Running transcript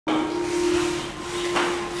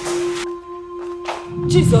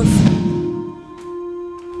Jesus!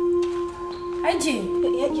 IG?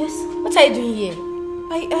 Yes? What are you doing here?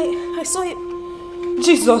 I saw it.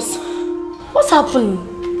 Jesus! What's happening?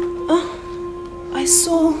 I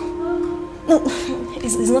saw... No,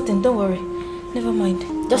 it's nothing, don't worry. Never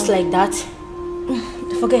mind. Just like that?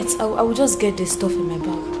 Forget, I will just get this stuff in my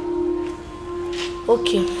bag.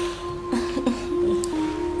 Okay.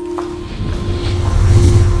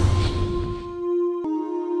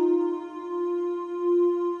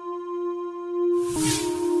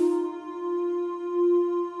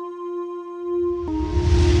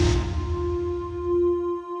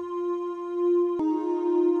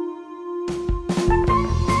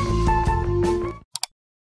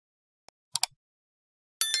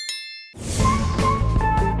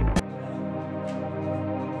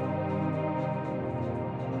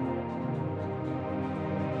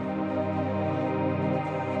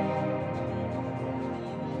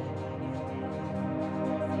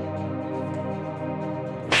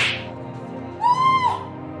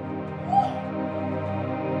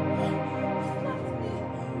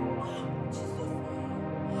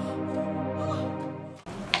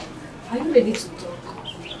 Are you ready to talk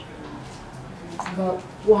about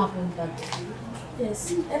what happened that day?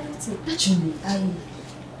 Yes, everything. Actually,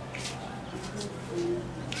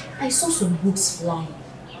 I saw some books flying.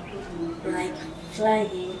 Like,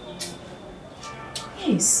 flying.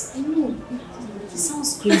 Yes, I know. It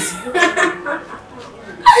sounds crazy.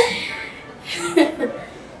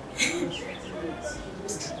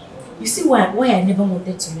 You see why I never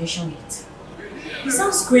wanted to mention it? It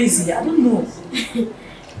sounds crazy. I don't know.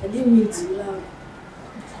 I didn't mean to laugh.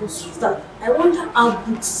 That I wonder how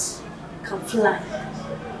books can fly.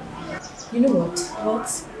 You know what?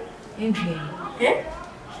 What? Envy. Eh?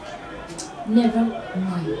 Never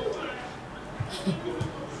mind.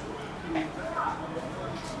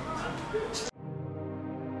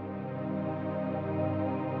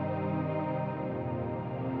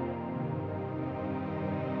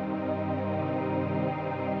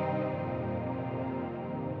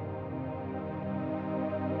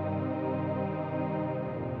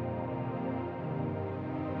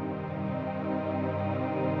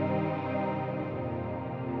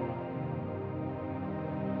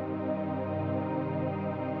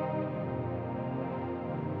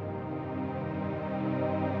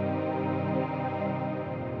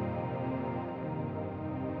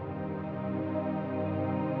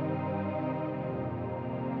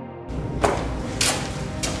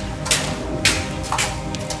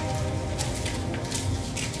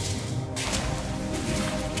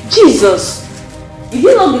 Jesus! You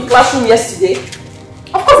didn't lock the classroom yesterday?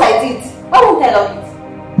 Of course I did. Why won't I lock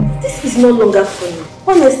it? This is no longer funny.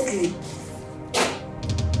 Honestly.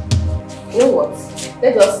 You know what?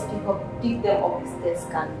 Let's just pick them up his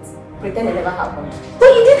desk and pretend it never happened. But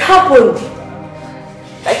it did happen.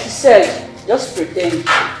 Like you said, just pretend.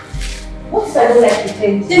 What is I don't like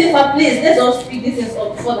pretending? Jennifer, please, let's all speak this things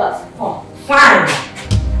up before that's fun. Fine.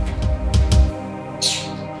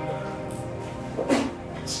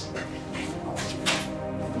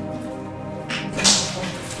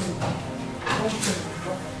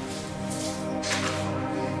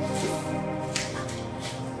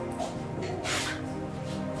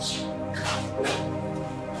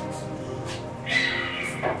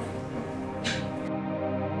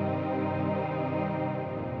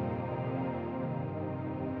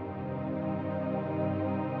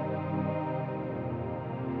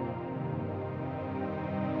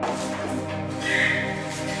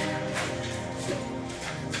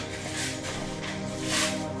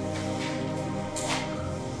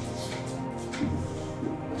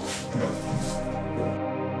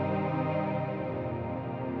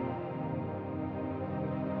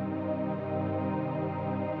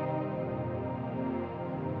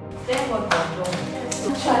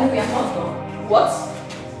 Actually, we are not done. What?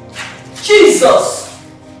 Jesus!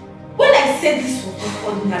 When I said this was not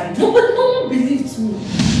ordinary, no one believed me.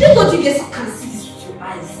 Then what you guys can see this with your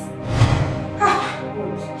eyes. Ah,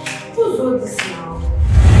 God. Who's all this now?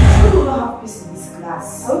 I don't know have peace in this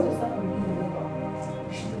class. I want to start from you.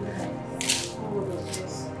 We should do that. Oh, what's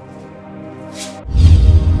this?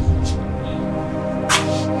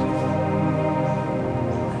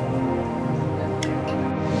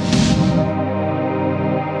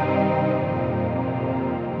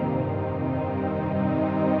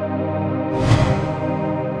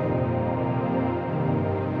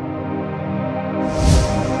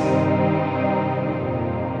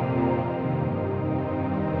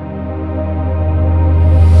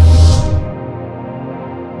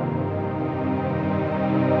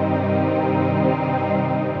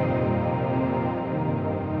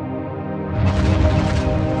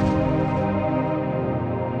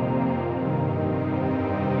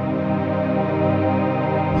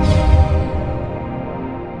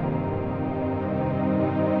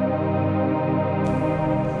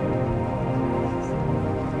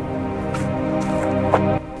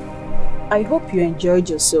 I hope you enjoyed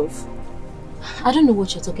yourself. I don't know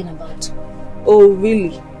what you're talking about. Oh,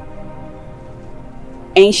 really?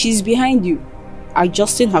 And she's behind you,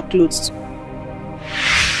 adjusting her clothes.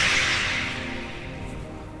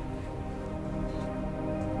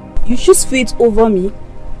 You choose faith over me?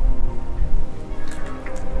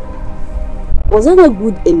 Was that not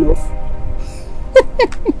good enough?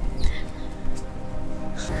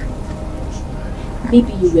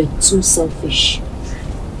 Maybe you were too selfish.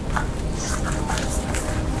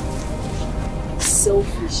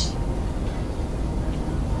 Selfish.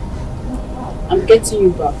 I'm getting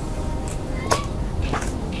you back.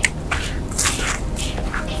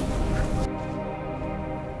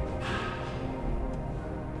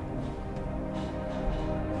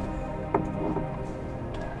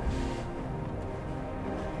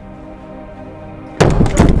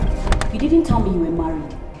 You didn't tell me you were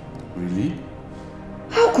married. Really?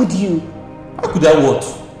 How could you? How could I what?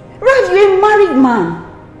 Rav, you're a married man.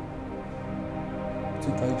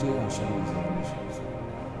 Think I do and share examinations.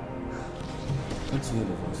 Can't hear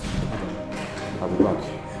the voice. I'll be back.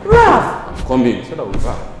 Rav! Come in. Said I'll be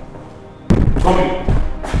back. Come in.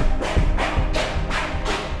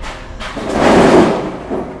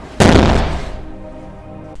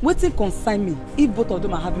 Wetin concern me if both of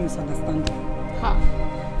them are having misunderstanding?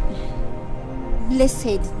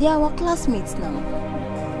 Blessed, they are our classmates now.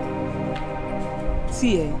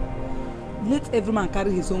 See, let every man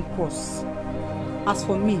carry his own cross. As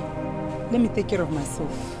for me, let me take care of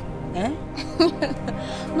myself. Eh?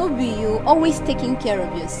 No be you, always taking care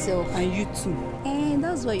of yourself. And you too. And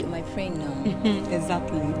that's why you're my friend now.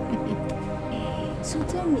 Exactly. So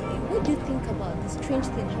tell me, what do you think about the strange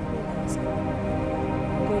thing happening in the school?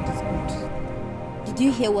 God is good. Did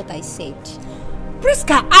you hear what I said?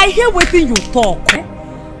 Priska, I hear wetin you talk.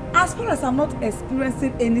 As far as I'm not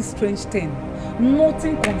experiencing any strange thing,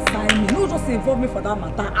 nothing concern me. No just involve me for that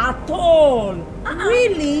matter at all.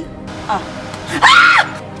 Really? Who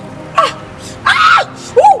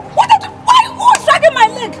is dragging my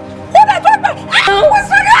leg? Who's dragging my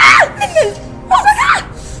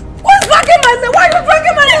leg? Why are you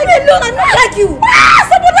dragging my leg? No, I'm not like you.